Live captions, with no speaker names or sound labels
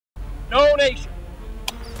no nation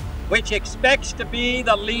which expects to be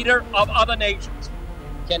the leader of other nations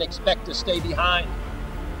can expect to stay behind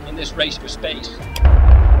in this race for space.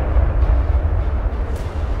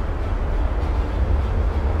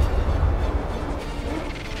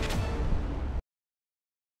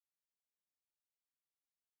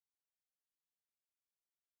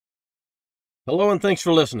 Hello and thanks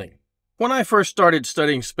for listening. When I first started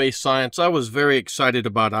studying space science, I was very excited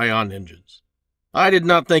about ion engines. I did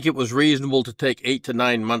not think it was reasonable to take 8 to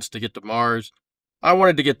 9 months to get to Mars. I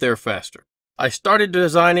wanted to get there faster. I started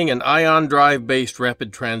designing an ion drive-based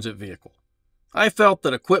rapid transit vehicle. I felt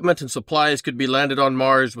that equipment and supplies could be landed on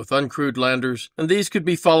Mars with uncrewed landers, and these could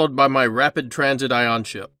be followed by my rapid transit ion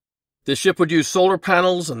ship. This ship would use solar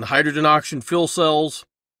panels and hydrogen-oxygen fuel cells.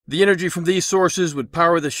 The energy from these sources would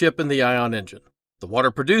power the ship and the ion engine. The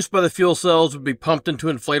water produced by the fuel cells would be pumped into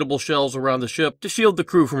inflatable shells around the ship to shield the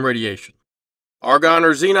crew from radiation. Argon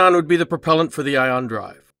or xenon would be the propellant for the ion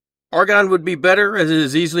drive. Argon would be better as it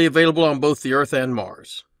is easily available on both the Earth and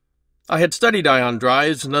Mars. I had studied ion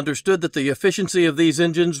drives and understood that the efficiency of these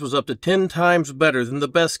engines was up to 10 times better than the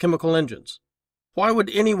best chemical engines. Why would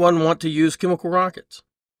anyone want to use chemical rockets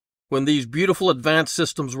when these beautiful advanced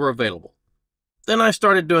systems were available? Then I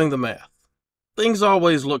started doing the math. Things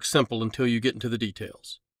always look simple until you get into the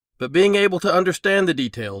details. But being able to understand the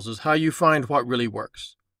details is how you find what really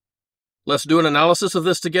works. Let's do an analysis of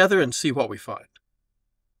this together and see what we find.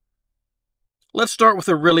 Let's start with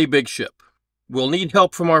a really big ship. We'll need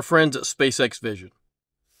help from our friends at SpaceX Vision.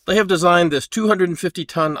 They have designed this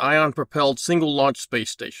 250-ton ion-propelled single-launch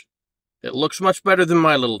space station. It looks much better than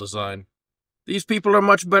my little design. These people are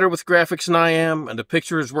much better with graphics than I am, and a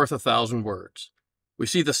picture is worth 1,000 words. We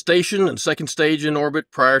see the station and second stage in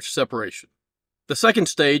orbit prior to separation. The second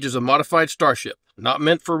stage is a modified Starship, not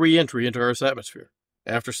meant for re-entry into Earth's atmosphere.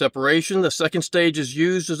 After separation, the second stage is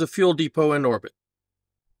used as a fuel depot in orbit,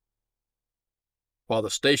 while the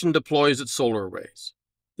station deploys its solar arrays.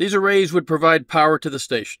 These arrays would provide power to the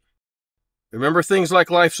station. Remember, things like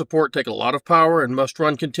life support take a lot of power and must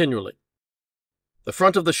run continually. The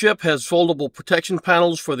front of the ship has foldable protection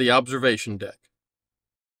panels for the observation deck.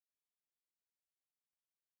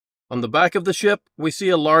 On the back of the ship, we see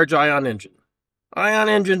a large ion engine. Ion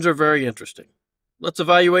engines are very interesting. Let's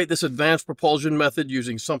evaluate this advanced propulsion method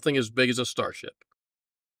using something as big as a Starship.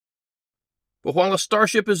 But while a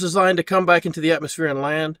Starship is designed to come back into the atmosphere and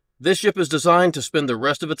land, this ship is designed to spend the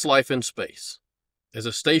rest of its life in space. As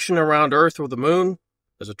a station around Earth or the Moon,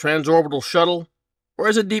 as a transorbital shuttle, or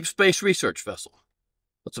as a deep space research vessel.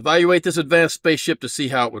 Let's evaluate this advanced spaceship to see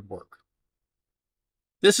how it would work.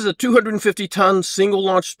 This is a 250-ton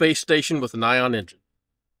single-launch space station with an ion engine.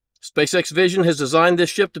 SpaceX Vision has designed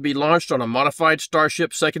this ship to be launched on a modified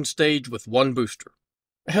Starship second stage with one booster.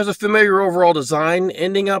 It has a familiar overall design,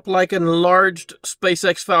 ending up like an enlarged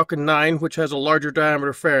SpaceX Falcon 9, which has a larger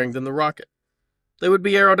diameter fairing than the rocket. They would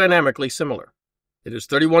be aerodynamically similar. It is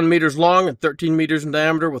 31 meters long and 13 meters in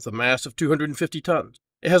diameter with a mass of 250 tons.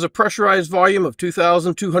 It has a pressurized volume of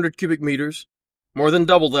 2,200 cubic meters, more than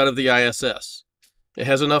double that of the ISS. It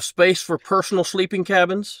has enough space for personal sleeping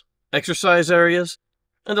cabins, exercise areas,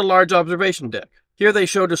 and a large observation deck. Here they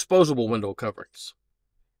show disposable window coverings.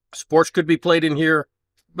 Sports could be played in here,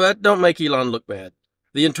 but don't make Elon look bad.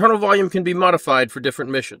 The internal volume can be modified for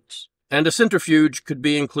different missions, and a centrifuge could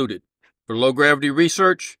be included for low-gravity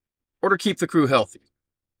research or to keep the crew healthy.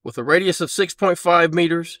 With a radius of 6.5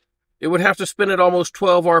 meters, it would have to spin at almost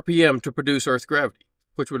 12 RPM to produce Earth gravity,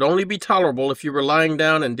 which would only be tolerable if you were lying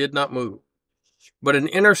down and did not move. But an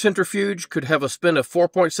inner centrifuge could have a spin of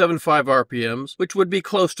 4.75 RPMs, which would be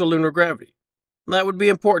close to lunar gravity. That would be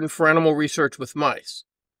important for animal research with mice,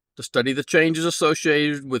 to study the changes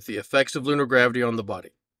associated with the effects of lunar gravity on the body.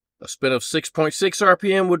 A spin of 6.6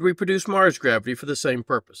 RPM would reproduce Mars gravity for the same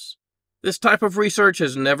purpose. This type of research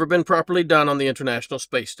has never been properly done on the International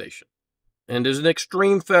Space Station, and is an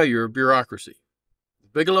extreme failure of bureaucracy.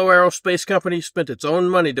 Bigelow Aerospace Company spent its own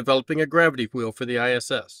money developing a gravity wheel for the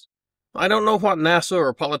ISS. I don't know what NASA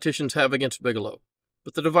or politicians have against Bigelow,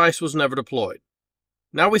 but the device was never deployed.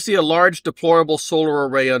 Now we see a large deployable solar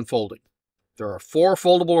array unfolding. There are 4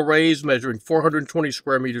 foldable arrays measuring 420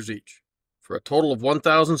 square meters each, for a total of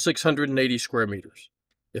 1,680 square meters.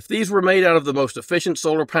 If these were made out of the most efficient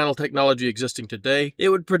solar panel technology existing today, it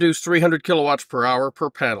would produce 300 kilowatts per hour per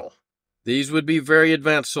panel. These would be very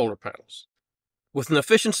advanced solar panels. With an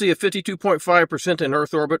efficiency of 52.5% in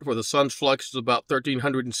Earth orbit, where the sun's flux is about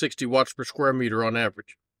 1,360 watts per square meter on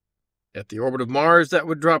average. At the orbit of Mars, that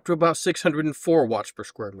would drop to about 604 watts per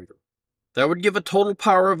square meter. That would give a total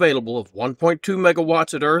power available of 1.2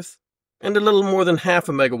 megawatts at Earth and a little more than half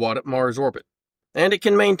a megawatt at Mars orbit. and it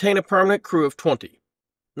can maintain a permanent crew of 20.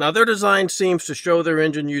 Now their design seems to show their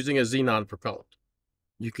engine using a xenon propellant.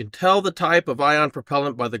 You can tell the type of ion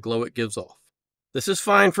propellant by the glow it gives off. This is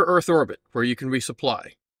fine for Earth orbit, where you can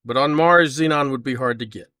resupply, but on Mars, xenon would be hard to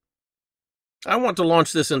get. I want to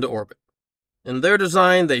launch this into orbit. In their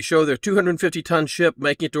design, they show their 250-ton ship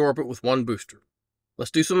making it to orbit with one booster.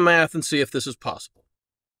 Let's do some math and see if this is possible.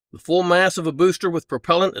 The full mass of a booster with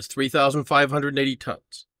propellant is 3,580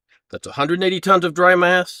 tons. That's 180 tons of dry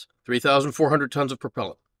mass, 3,400 tons of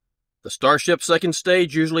propellant. The Starship second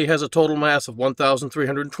stage usually has a total mass of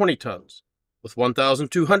 1,320 tons, with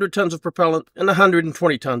 1,200 tons of propellant and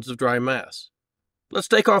 120 tons of dry mass. Let's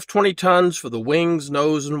take off 20 tons for the wings,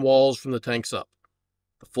 nose, and walls from the tanks up.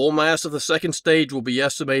 The full mass of the second stage will be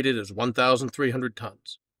estimated as 1,300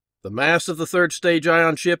 tons. The mass of the third stage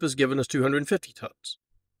ion ship is given as 250 tons.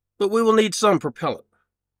 But we will need some propellant.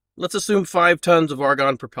 Let's assume 5 tons of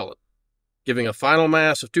argon propellant, giving a final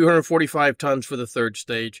mass of 245 tons for the third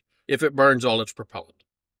stage if it burns all its propellant.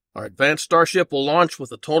 Our advanced Starship will launch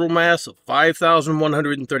with a total mass of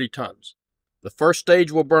 5,130 tons. The first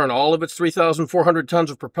stage will burn all of its 3,400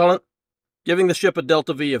 tons of propellant, giving the ship a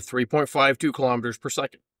delta V of 3.52 kilometers per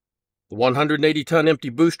second. The 180-ton empty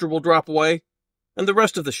booster will drop away, and the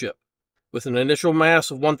rest of the ship, with an initial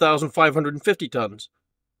mass of 1,550 tons,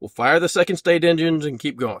 will fire the second stage engines and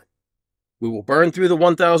keep going. We will burn through the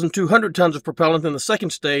 1,200 tons of propellant in the second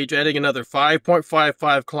stage, adding another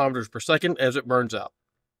 5.55 kilometers per second as it burns out.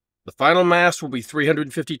 The final mass will be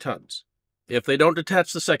 350 tons, if they don't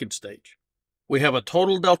detach the second stage. We have a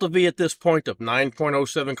total delta V at this point of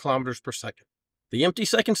 9.07 kilometers per second. The empty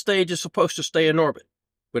second stage is supposed to stay in orbit,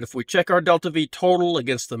 but if we check our delta V total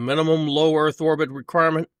against the minimum low Earth orbit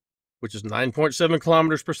requirement, which is 9.7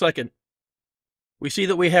 kilometers per second, we see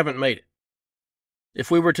that we haven't made it. If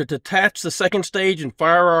we were to detach the second stage and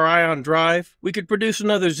fire our ion drive, we could produce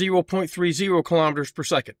another 0.30 kilometers per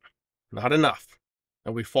second. Not enough,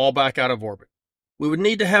 and we fall back out of orbit. We would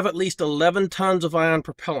need to have at least 11 tons of ion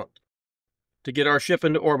propellant to get our ship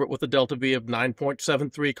into orbit with a delta V of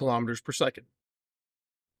 9.73 kilometers per second.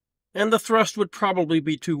 And the thrust would probably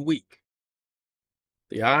be too weak.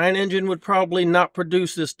 The ion engine would probably not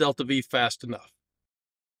produce this delta V fast enough.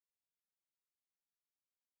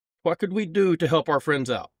 What could we do to help our friends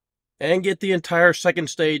out and get the entire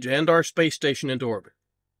second stage and our space station into orbit?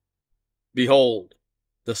 Behold,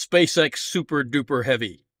 the SpaceX Super Duper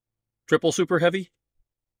Heavy. Triple Super Heavy?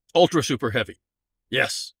 Ultra Super Heavy.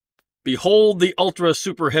 Yes. Behold the Ultra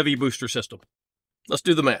Super Heavy booster system. Let's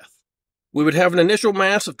do the math. We would have an initial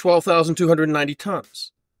mass of 12,290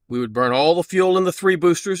 tons. We would burn all the fuel in the 3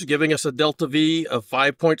 boosters, giving us a delta V of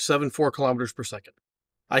 5.74 kilometers per second.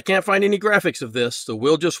 I can't find any graphics of this, so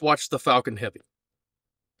we'll just watch the Falcon Heavy.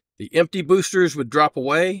 The empty boosters would drop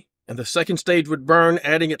away, and the second stage would burn,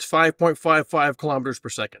 adding its 5.55 kilometers per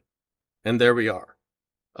second. And there we are.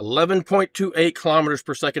 11.28 kilometers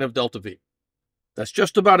per second of delta V. That's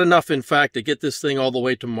just about enough, in fact, to get this thing all the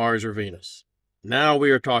way to Mars or Venus. Now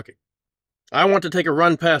we are talking. I want to take a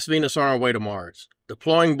run past Venus on our way to Mars,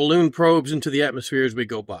 deploying balloon probes into the atmosphere as we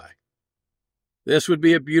go by. This would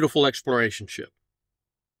be a beautiful exploration ship.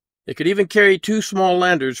 It could even carry 2 small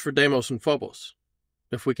landers for Deimos and Phobos.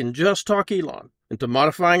 If we can just talk Elon into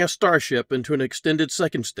modifying a Starship into an extended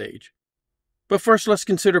second stage. But first let's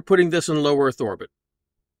consider putting this in low Earth orbit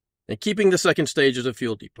and keeping the second stage as a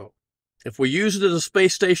fuel depot. If we use it as a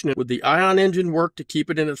space station, would the ion engine work to keep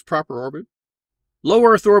it in its proper orbit? Low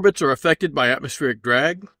Earth orbits are affected by atmospheric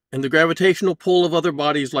drag and the gravitational pull of other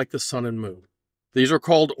bodies like the Sun and Moon. These are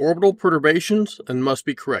called orbital perturbations and must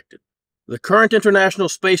be corrected. The current International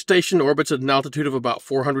Space Station orbits at an altitude of about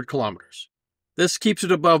 400 kilometers. This keeps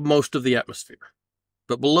it above most of the atmosphere,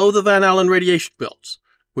 but below the Van Allen radiation belts,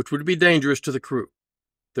 which would be dangerous to the crew.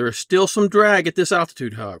 There is still some drag at this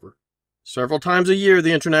altitude, however. Several times a year,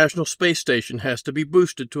 the International Space Station has to be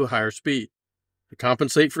boosted to a higher speed to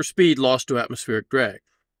compensate for speed lost to atmospheric drag.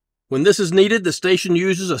 When this is needed, the station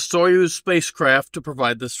uses a Soyuz spacecraft to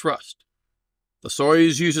provide this thrust. The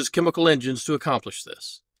Soyuz uses chemical engines to accomplish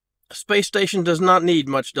this. A space station does not need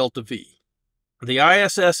much delta V. The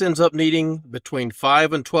ISS ends up needing between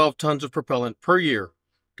 5 and 12 tons of propellant per year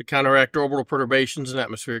to counteract orbital perturbations and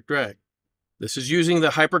atmospheric drag. This is using the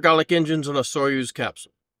hypergolic engines on a Soyuz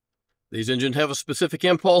capsule. These engines have a specific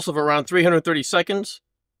impulse of around 330 seconds.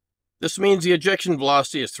 This means the ejection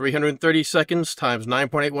velocity is 330 seconds times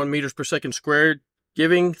 9.81 meters per second squared,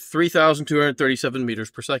 giving 3,237 meters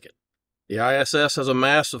per second. The ISS has a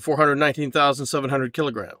mass of 419,700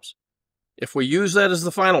 kilograms. If we use that as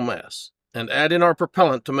the final mass, and add in our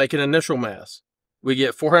propellant to make an initial mass, we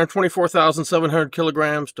get 424,700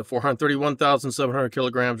 kilograms to 431,700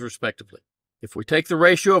 kilograms respectively. If we take the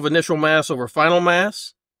ratio of initial mass over final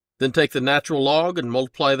mass, then take the natural log and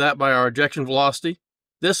multiply that by our ejection velocity,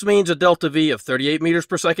 this means a delta V of 38 meters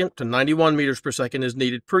per second to 91 meters per second is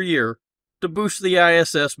needed per year to boost the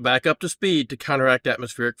ISS back up to speed to counteract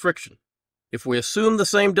atmospheric friction. If we assume the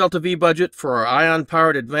same delta V budget for our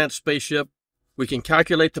ion-powered advanced spaceship, we can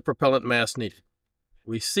calculate the propellant mass needed.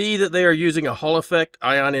 We see that they are using a Hall-effect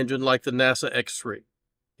ion engine like the NASA X-3.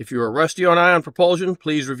 If you are rusty on ion propulsion,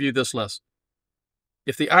 please review this lesson.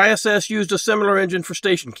 If the ISS used a similar engine for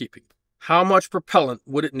station keeping, how much propellant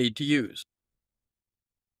would it need to use?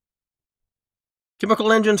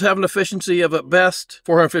 Chemical engines have an efficiency of at best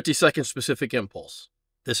 450 seconds specific impulse.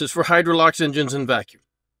 This is for hydrolox engines in vacuum.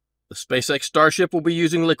 The SpaceX Starship will be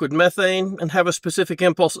using liquid methane and have a specific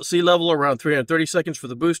impulse at sea level around 330 seconds for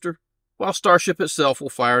the booster, while Starship itself will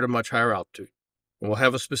fire at a much higher altitude and will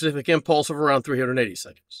have a specific impulse of around 380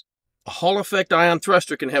 seconds. A Hall-effect ion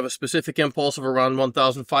thruster can have a specific impulse of around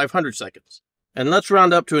 1,500 seconds. And let's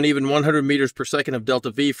round up to an even 100 meters per second of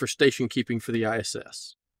delta V for station keeping for the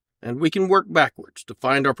ISS. And we can work backwards to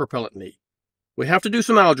find our propellant need. We have to do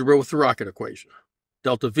some algebra with the rocket equation.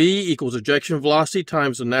 Delta V equals ejection velocity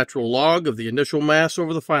times the natural log of the initial mass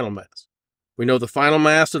over the final mass. We know the final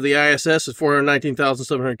mass of the ISS is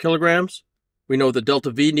 419,700 kilograms. We know the delta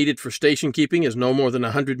V needed for station keeping is no more than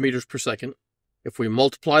 100 meters per second. If we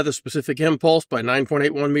multiply the specific impulse by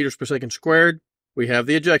 9.81 meters per second squared, we have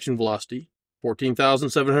the ejection velocity,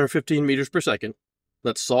 14,715 meters per second.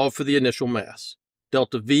 Let's solve for the initial mass.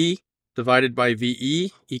 Delta V divided by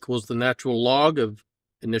VE equals the natural log of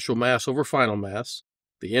initial mass over final mass.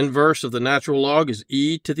 The inverse of the natural log is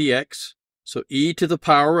e to the x, so e to the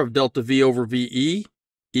power of delta V over VE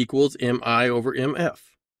equals mi over mf.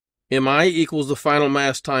 Mi equals the final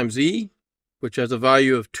mass times e, which has a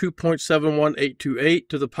value of 2.71828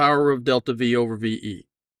 to the power of delta V over VE.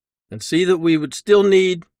 And see that we would still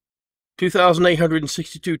need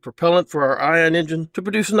 2,862 propellant for our ion engine to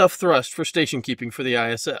produce enough thrust for station keeping for the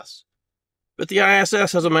ISS. But the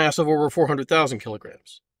ISS has a mass of over 400,000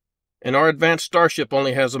 kilograms, and our advanced Starship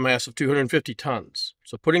only has a mass of 250 tons.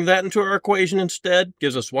 So putting that into our equation instead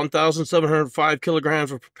gives us 1,705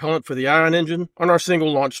 kilograms of propellant for the ion engine on our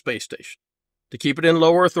single launch space station, to keep it in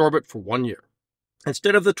low Earth orbit for 1 year,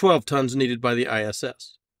 instead of the 12 tons needed by the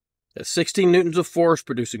ISS. At 16 newtons of force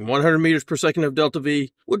producing 100 meters per second of delta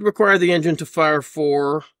V would require the engine to fire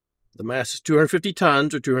for, the mass is 250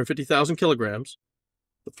 tons or 250,000 kilograms.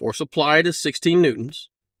 The force applied is 16 newtons.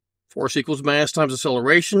 Force equals mass times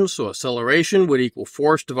acceleration, so acceleration would equal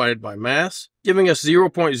force divided by mass, giving us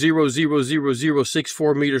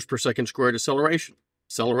 0.000064 meters per second squared acceleration.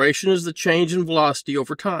 Acceleration is the change in velocity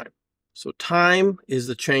over time. So time is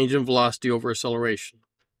the change in velocity over acceleration.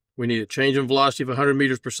 We need a change in velocity of 100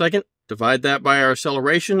 meters per second. Divide that by our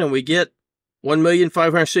acceleration, and we get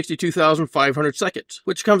 1,562,500 seconds,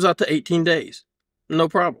 which comes out to 18 days. No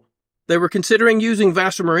problem. They were considering using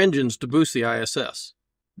Vasmer engines to boost the ISS.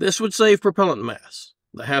 This would save propellant mass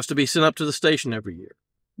that has to be sent up to the station every year.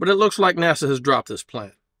 But it looks like NASA has dropped this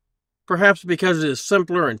plan. Perhaps because it is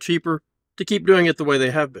simpler and cheaper to keep doing it the way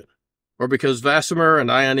they have been, or because Vasmer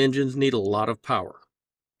and ion engines need a lot of power.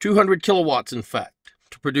 200 kilowatts, in fact,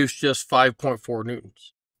 to produce just 5.4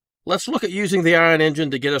 newtons. Let's look at using the ion engine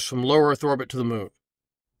to get us from low Earth orbit to the moon.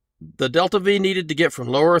 The delta V needed to get from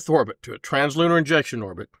low Earth orbit to a translunar injection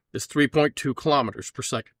orbit is 3.2 kilometers per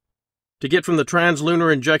second. To get from the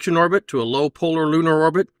translunar injection orbit to a low polar lunar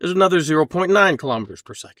orbit is another 0.9 kilometers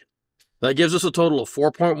per second. That gives us a total of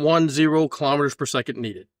 4.10 kilometers per second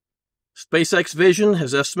needed. SpaceX Vision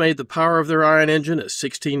has estimated the power of their ion engine at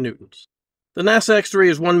 16 newtons. The NASA X-3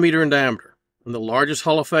 is 1 meter in diameter, and the largest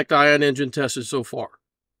Hall-effect ion engine tested so far.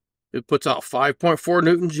 It puts out 5.4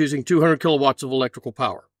 newtons using 200 kilowatts of electrical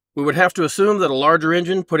power. We would have to assume that a larger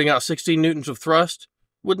engine putting out 16 newtons of thrust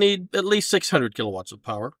would need at least 600 kilowatts of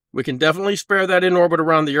power. We can definitely spare that in orbit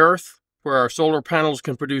around the Earth, where our solar panels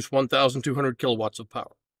can produce 1,200 kilowatts of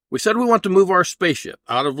power. We said we want to move our spaceship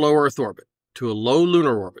out of low Earth orbit to a low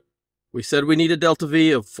lunar orbit. We said we need a delta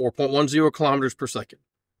V of 4.10 kilometers per second.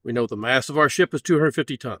 We know the mass of our ship is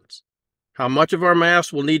 250 tons. How much of our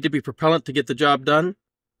mass will need to be propellant to get the job done?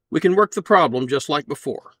 We can work the problem just like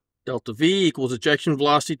before. Delta V equals ejection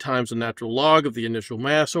velocity times the natural log of the initial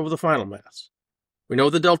mass over the final mass. We know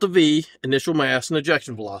the delta V, initial mass, and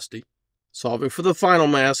ejection velocity. Solving for the final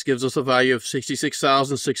mass gives us a value of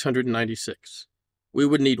 66,696. We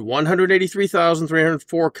would need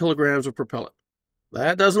 183,304 kilograms of propellant.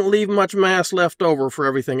 That doesn't leave much mass left over for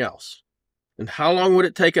everything else. And how long would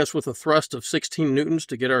it take us with a thrust of 16 newtons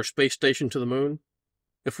to get our space station to the moon?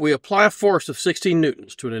 If we apply a force of 16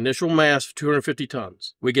 newtons to an initial mass of 250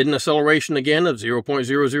 tons, we get an acceleration again of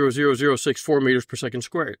 0.000064 meters per second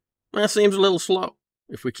squared. That seems a little slow.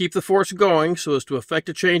 If we keep the force going so as to affect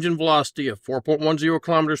a change in velocity of 4.10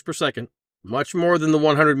 kilometers per second, much more than the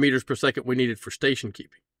 100 meters per second we needed for station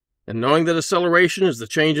keeping, and knowing that acceleration is the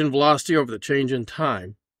change in velocity over the change in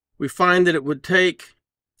time, we find that it would take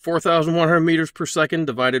 4,100 meters per second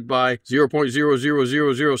divided by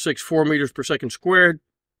 0.000064 meters per second squared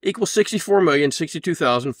equals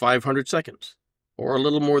 64,062,500 seconds, or a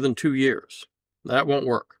little more than 2 years. That won't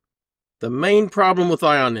work. The main problem with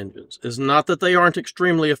ion engines is not that they aren't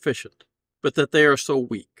extremely efficient, but that they are so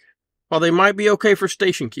weak. While they might be okay for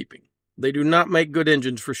station keeping, they do not make good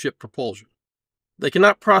engines for ship propulsion. They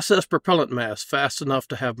cannot process propellant mass fast enough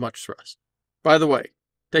to have much thrust. By the way,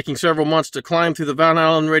 taking several months to climb through the Van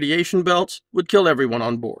Allen radiation belts would kill everyone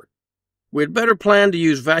on board. We had better plan to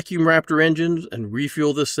use vacuum Raptor engines and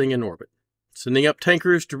refuel this thing in orbit, sending up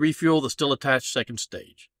tankers to refuel the still attached second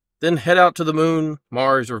stage. Then head out to the Moon,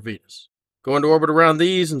 Mars, or Venus. Go into orbit around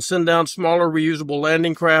these and send down smaller reusable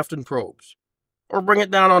landing craft and probes. Or bring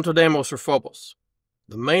it down onto Deimos or Phobos.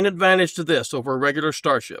 The main advantage to this over a regular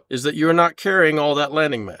Starship is that you're not carrying all that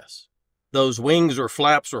landing mass, those wings or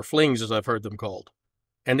flaps or flings as I've heard them called,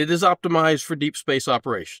 and it is optimized for deep space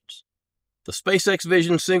operations. The SpaceX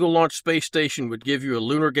Vision single-launch space station would give you a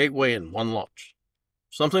lunar gateway in one launch.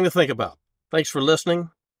 Something to think about. Thanks for listening.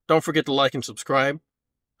 Don't forget to like and subscribe.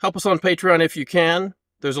 Help us on Patreon if you can.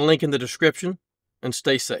 There's a link in the description. And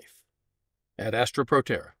stay safe. At Astra Pro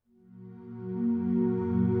Terra.